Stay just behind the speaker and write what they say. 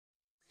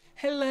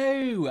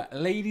Hello,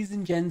 ladies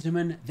and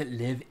gentlemen that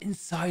live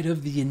inside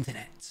of the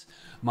internet.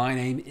 My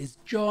name is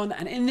John,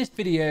 and in this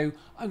video,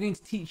 I'm going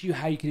to teach you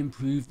how you can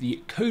improve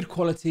the code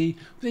quality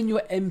within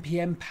your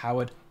NPM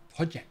powered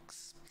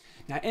projects.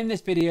 Now, in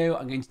this video,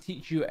 I'm going to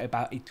teach you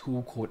about a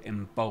tool called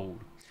Embold.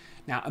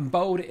 Now,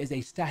 Embold is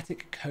a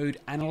static code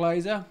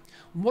analyzer.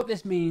 And what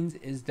this means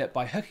is that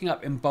by hooking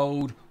up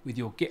Embold with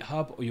your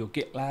GitHub or your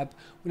GitLab,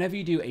 whenever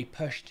you do a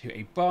push to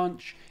a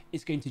branch,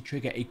 it's going to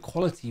trigger a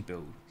quality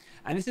build.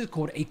 And this is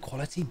called a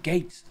quality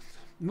gate.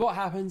 And what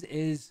happens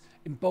is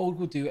Embold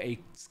will do a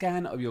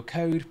scan of your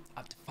code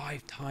up to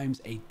 5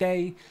 times a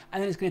day,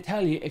 and then it's going to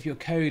tell you if your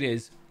code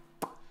is,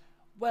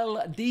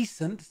 well,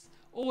 decent,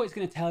 or it's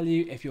going to tell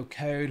you if your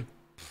code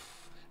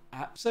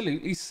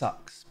absolutely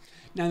sucks.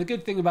 Now, the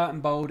good thing about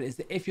Embold is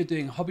that if you're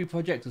doing hobby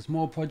projects or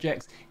small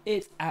projects,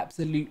 it's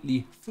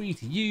absolutely free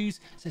to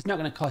use, so it's not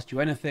going to cost you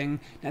anything.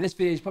 Now, this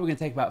video is probably going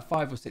to take about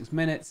 5 or 6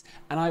 minutes,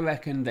 and I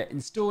reckon that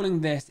installing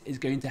this is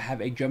going to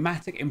have a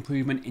dramatic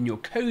improvement in your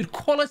code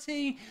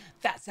quality.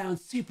 That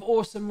sounds super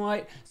awesome,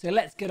 right? So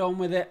let's get on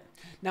with it.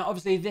 Now,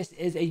 obviously, this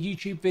is a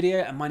YouTube video,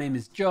 and my name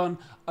is John.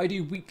 I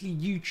do weekly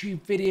YouTube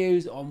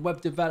videos on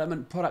web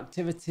development,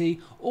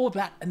 productivity, all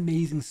that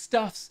amazing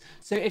stuffs.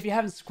 So if you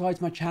haven't subscribed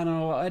to my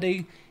channel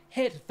already,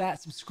 hit that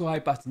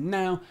subscribe button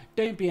now.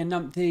 Don't be a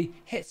numpty,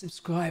 hit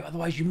subscribe,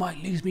 otherwise you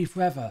might lose me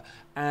forever,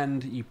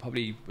 and you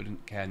probably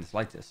wouldn't care in the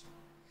slightest.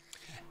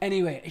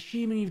 Anyway,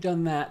 assuming you've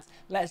done that,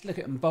 let's look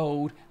at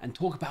Embold and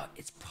talk about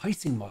its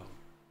pricing model.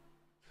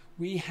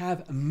 We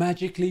have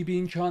magically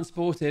been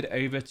transported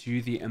over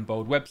to the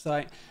Embold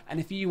website, and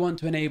if you want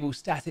to enable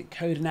static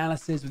code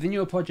analysis within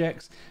your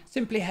projects,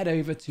 simply head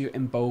over to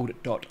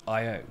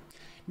embold.io.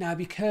 Now,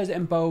 because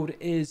Embold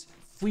is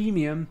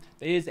freemium,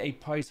 there is a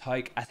price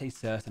hike at a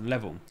certain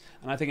level,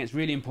 and I think it's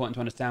really important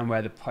to understand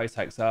where the price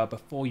hikes are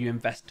before you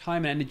invest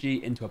time and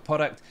energy into a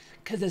product,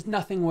 because there's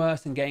nothing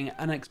worse than getting an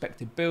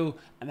unexpected bill,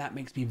 and that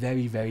makes me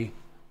very, very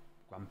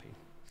grumpy.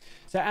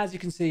 So as you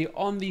can see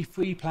on the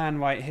free plan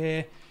right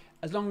here,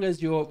 as long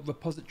as your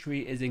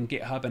repository is in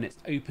GitHub and it's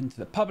open to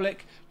the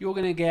public, you're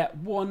going to get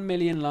 1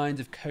 million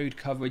lines of code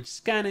coverage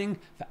scanning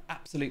for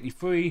absolutely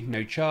free,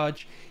 no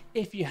charge.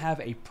 If you have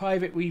a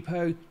private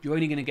repo, you're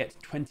only going to get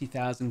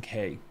 20,000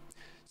 K.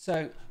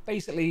 So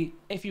basically,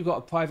 if you've got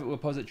a private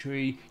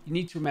repository, you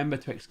need to remember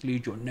to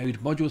exclude your node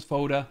modules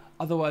folder.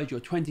 Otherwise, your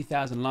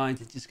 20,000 lines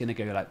is just going to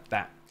go like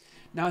that.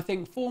 Now, I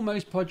think for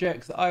most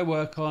projects that I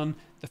work on,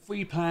 the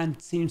free plan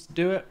seems to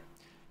do it.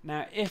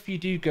 Now, if you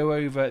do go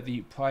over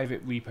the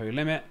private repo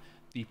limit,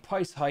 the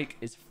price hike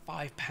is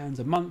 £5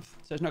 a month.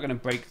 So it's not going to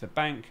break the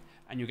bank,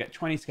 and you'll get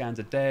 20 scans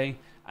a day.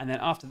 And then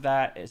after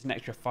that, it's an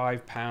extra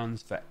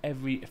 £5 for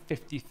every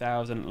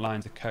 50,000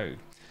 lines of code.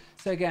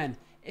 So again,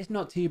 it's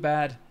not too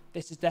bad.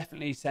 This is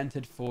definitely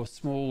centered for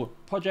small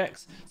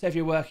projects. So if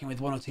you're working with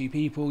 1 or 2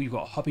 people, you've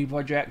got a hobby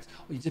project,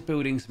 or you're just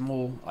building some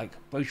more like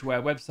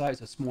brochureware websites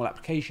or small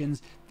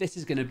applications, this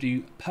is going to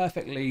do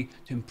perfectly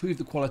to improve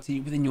the quality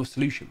within your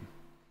solution.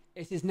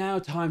 It is now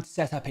time to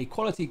set up a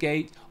quality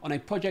gate on a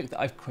project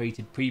that I've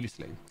created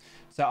previously.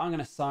 So I'm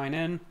going to sign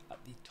in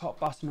at the top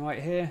button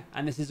right here,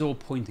 and this is all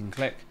point and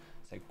click.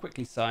 So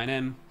quickly sign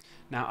in.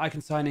 Now I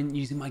can sign in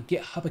using my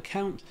GitHub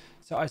account,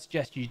 so I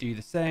suggest you do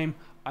the same.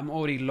 I'm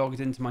already logged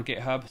into my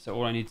GitHub, so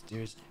all I need to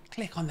do is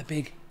click on the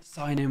big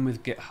sign in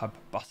with GitHub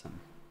button.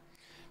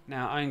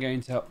 Now I'm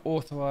going to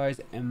authorize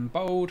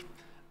Embold,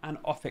 and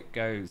off it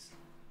goes.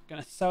 I'm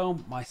going to sell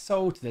my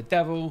soul to the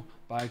devil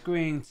by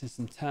agreeing to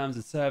some terms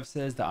and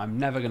services that I'm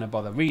never going to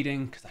bother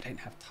reading because I don't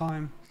have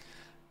time.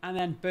 And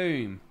then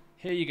boom,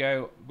 here you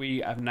go. We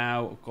have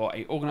now got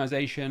an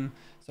organization.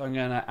 So I'm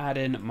going to add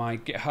in my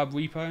GitHub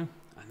repo,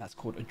 and that's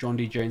called a John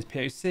D. Jones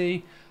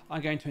POC.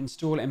 I'm going to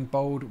install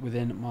Embold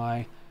within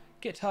my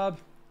GitHub.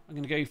 I'm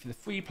going to go for the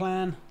free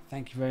plan.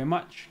 Thank you very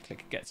much.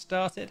 Click get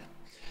started.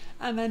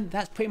 And then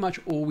that's pretty much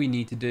all we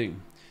need to do.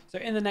 So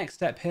in the next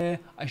step here,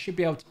 I should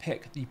be able to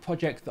pick the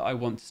project that I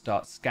want to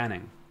start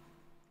scanning.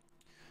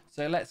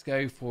 So let's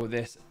go for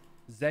this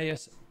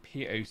Zeus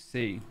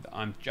POC that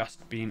I'm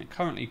just been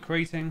currently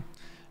creating.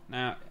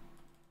 Now,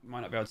 you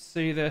might not be able to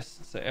see this.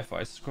 So if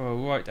I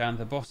scroll right down to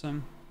the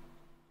bottom,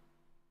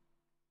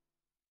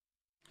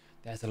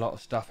 there's a lot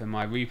of stuff in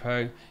my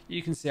repo.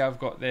 You can see I've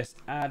got this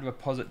add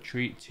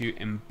repository to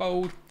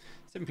Embold.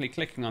 Simply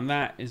clicking on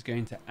that is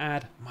going to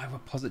add my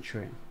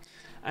repository.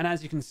 And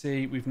as you can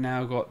see, we've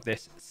now got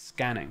this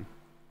scanning.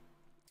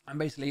 And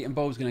basically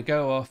Embold is going to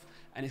go off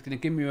and it's going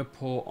to give me a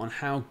report on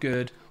how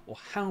good or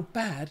how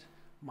bad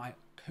my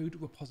code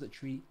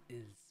repository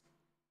is.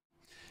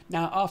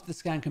 Now, after the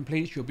scan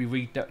completes, you'll be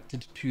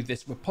redirected to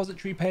this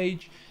repository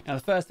page. Now,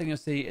 the first thing you'll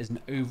see is an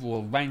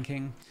overall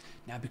ranking.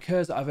 Now,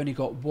 because I've only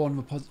got 1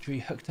 repository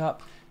hooked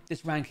up,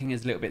 this ranking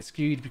is a little bit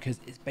skewed because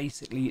it's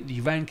basically the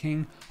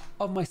ranking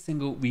of my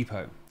single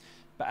repo.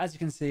 But as you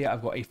can see,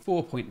 I've got a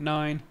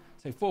 4.9.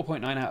 So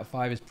 4.9 out of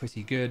 5 is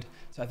pretty good.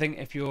 So I think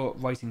if you're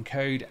writing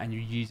code and you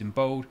use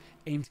Embold,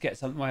 aim to get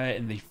somewhere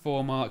in the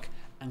 4 mark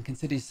and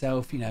consider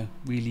yourself,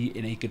 really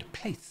in a good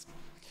place.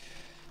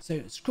 So So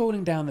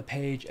scrolling down the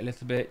page a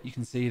little bit, you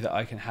can see that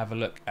I can have a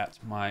look at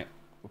my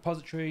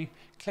repository.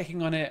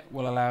 Clicking on it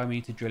will allow me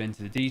to drill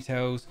into the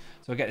details.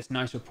 So I get this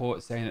nice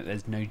report saying that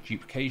there's no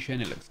duplication.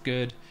 It looks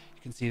good.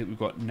 You can see that we've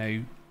got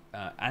no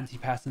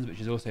anti-patterns, which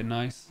is also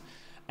nice.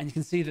 And you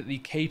can see that the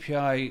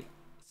KPI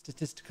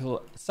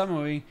statistical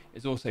summary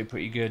is also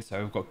pretty good.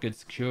 So we've got good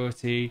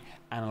security,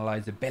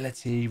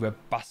 analyzability,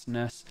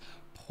 robustness,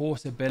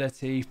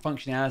 portability,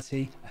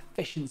 functionality,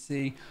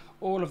 efficiency.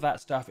 All of that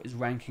stuff is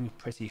ranking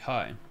pretty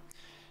high.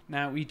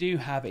 Now we do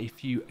have a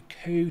few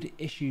code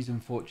issues,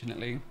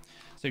 unfortunately.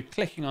 So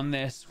clicking on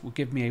this will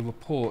give me a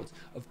report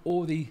of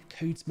all the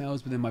code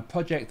smells within my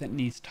project that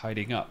needs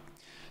tidying up.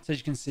 So as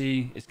you can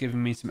see, it's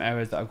giving me some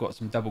errors that I've got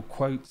some double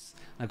quotes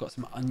and I've got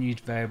some unused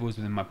variables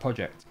within my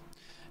project.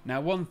 Now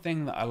one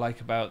thing that I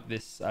like about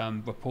this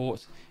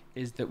report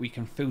is that we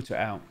can filter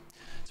out.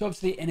 So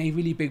obviously in a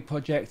really big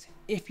project,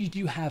 if you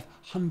do have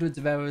hundreds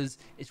of errors,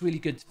 it's really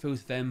good to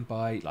filter them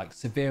by like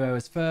severe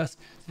errors first.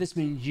 So this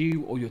means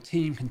you or your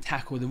team can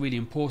tackle the really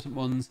important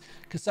ones,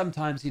 because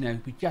sometimes, you know,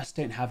 we just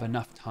don't have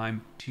enough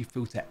time to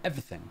filter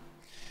everything.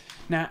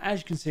 Now,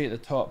 as you can see at the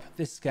top,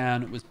 this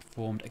scan was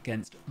performed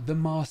against the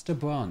master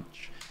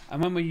branch.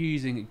 And when we're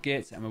using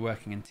Git and we're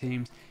working in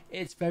teams,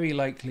 it's very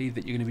likely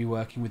that you're going to be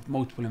working with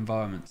multiple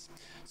environments.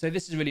 So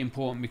this is really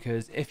important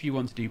because if you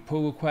want to do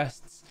pull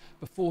requests,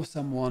 before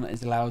someone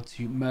is allowed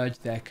to merge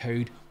their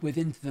code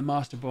within the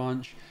master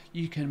branch,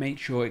 you can make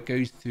sure it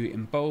goes through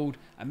Embold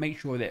and make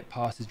sure that it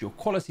passes your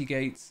quality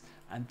gates.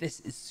 And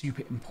this is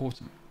super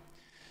important.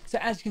 So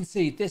as you can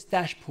see, this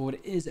dashboard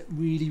is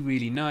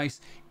really nice.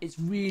 It's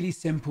really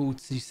simple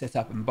to set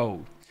up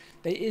Embold.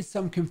 There is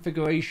some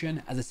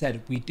configuration. As I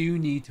said, we do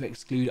need to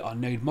exclude our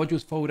node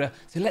modules folder.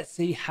 So let's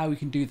see how we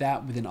can do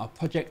that within our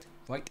project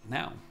right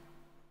now.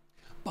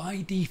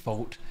 By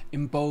default,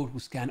 Embold will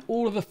scan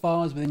all of the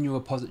files within your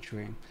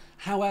repository.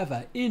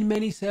 However, in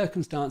many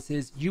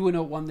circumstances, you will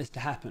not want this to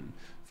happen.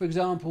 For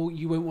example,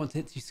 you won't want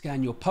it to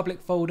scan your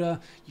public folder,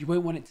 you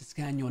won't want it to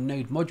scan your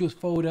node modules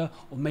folder,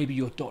 or maybe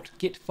your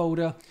 .git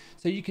folder.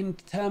 So you can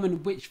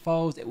determine which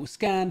files it will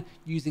scan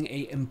using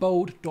a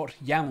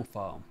embold.yaml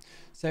file.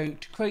 So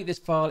to create this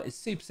file is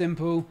super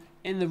simple.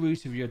 In the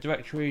root of your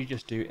directory,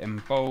 just do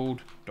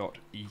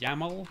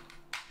embold.yaml.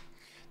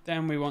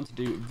 Then we want to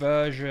do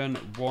version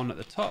 1 at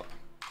the top,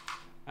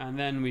 and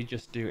then we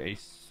just do a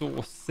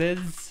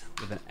sources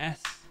with an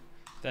S,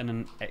 then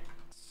an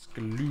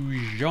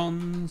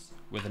exclusions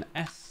with an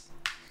S,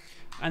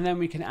 and then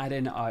we can add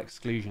in our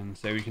exclusion.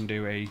 So we can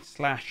do a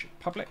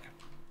 /public,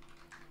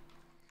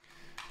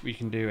 we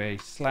can do a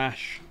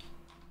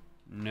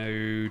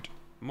 /node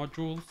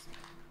modules,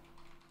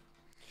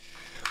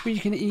 we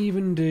can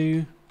even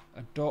do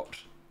a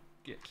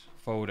 .git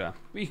folder.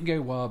 We can go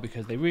wild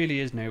because there really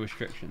is no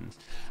restrictions.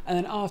 And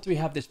then after we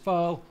have this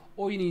file,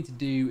 all you need to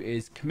do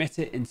is commit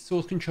it into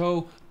source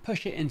control,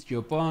 push it into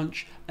your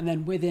branch, and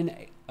then within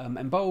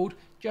Embold,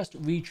 just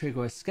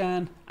re-trigger a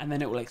scan, and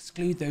then it will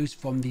exclude those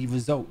from the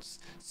results.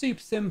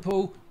 Super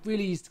simple,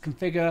 really easy to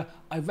configure.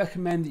 I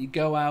recommend that you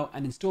go out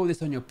and install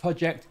this on your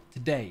project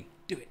today.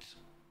 Do it.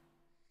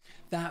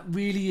 That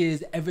really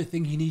is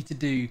everything you need to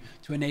do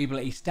to enable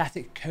a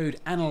static code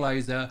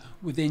analyzer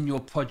within your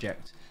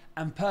project.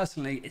 And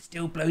personally, it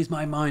still blows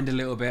my mind a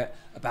little bit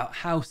about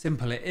how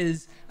simple it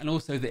is, and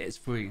also that it's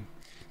free.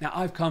 Now,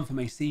 I've come from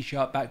a C#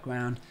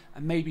 background,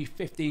 and maybe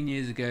 15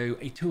 years ago,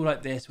 a tool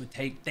like this would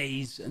take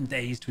days and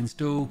days to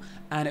install,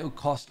 and it would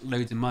cost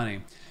loads of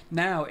money.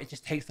 Now, it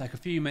just takes like a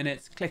few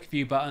minutes, click a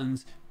few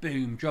buttons,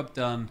 boom, job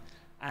done.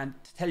 And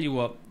to tell you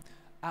what,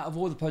 out of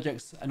all the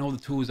projects and all the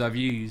tools I've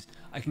used,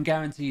 I can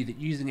guarantee that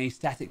using a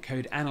static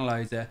code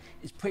analyzer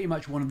is pretty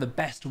much one of the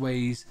best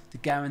ways to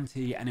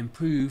guarantee and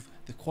improve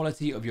the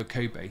quality of your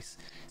code base.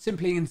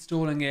 Simply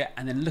installing it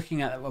and then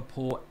looking at that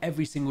report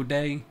every single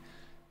day,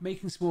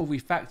 making small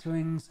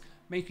refactorings,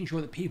 making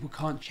sure that people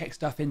can't check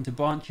stuff into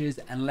branches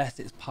unless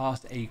it's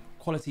past a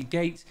quality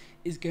gate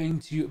is going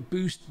to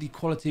boost the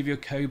quality of your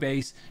code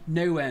base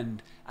no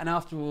end. And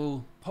after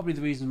all, probably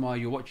the reason why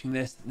you're watching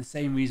this, and the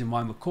same reason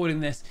why I'm recording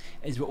this,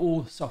 is we're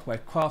all software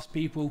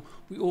craftspeople.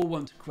 We all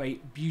want to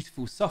create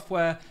beautiful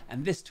software,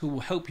 and this tool will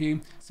help you.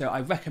 So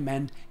I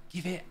recommend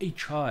give it a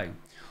try.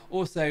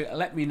 Also,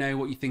 let me know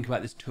what you think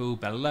about this tool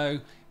below.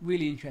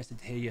 Really interested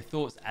to hear your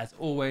thoughts as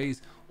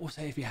always.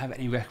 Also, if you have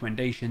any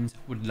recommendations,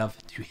 would love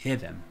to hear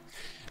them.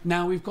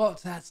 Now we've got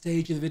to that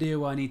stage of the video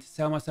where I need to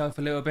sell myself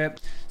a little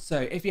bit. So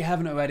if you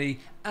haven't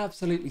already,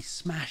 absolutely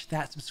smash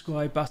that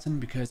subscribe button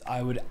because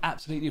I would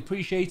absolutely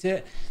appreciate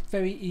it. It's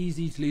very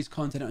easy to lose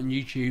content on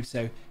YouTube,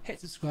 so hit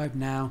subscribe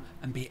now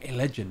and be a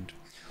legend.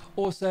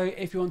 Also,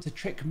 if you want to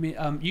trick me,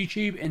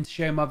 YouTube into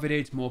sharing my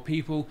video to more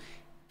people,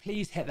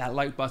 please hit that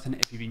like button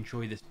if you've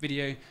enjoyed this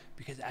video,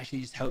 because it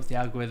actually just helps the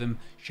algorithm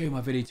show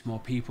my video to more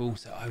people,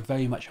 so I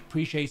very much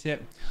appreciate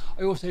it.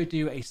 I also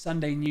do a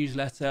Sunday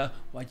newsletter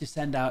where I just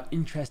send out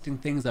interesting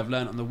things I've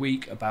learned on the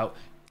week about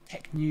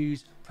tech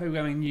news,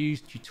 programming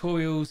news,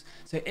 tutorials.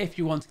 So if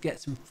you want to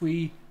get some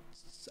free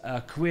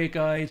career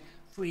guide,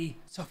 free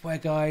software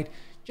guide,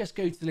 just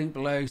go to the link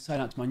below, sign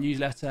up to my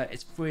newsletter.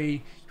 It's free,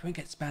 you won't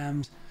get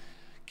spammed.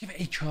 Give it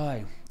a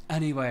try.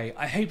 Anyway,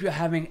 I hope you're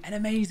having an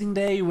amazing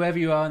day wherever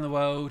you are in the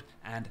world,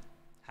 and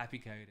happy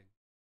coding.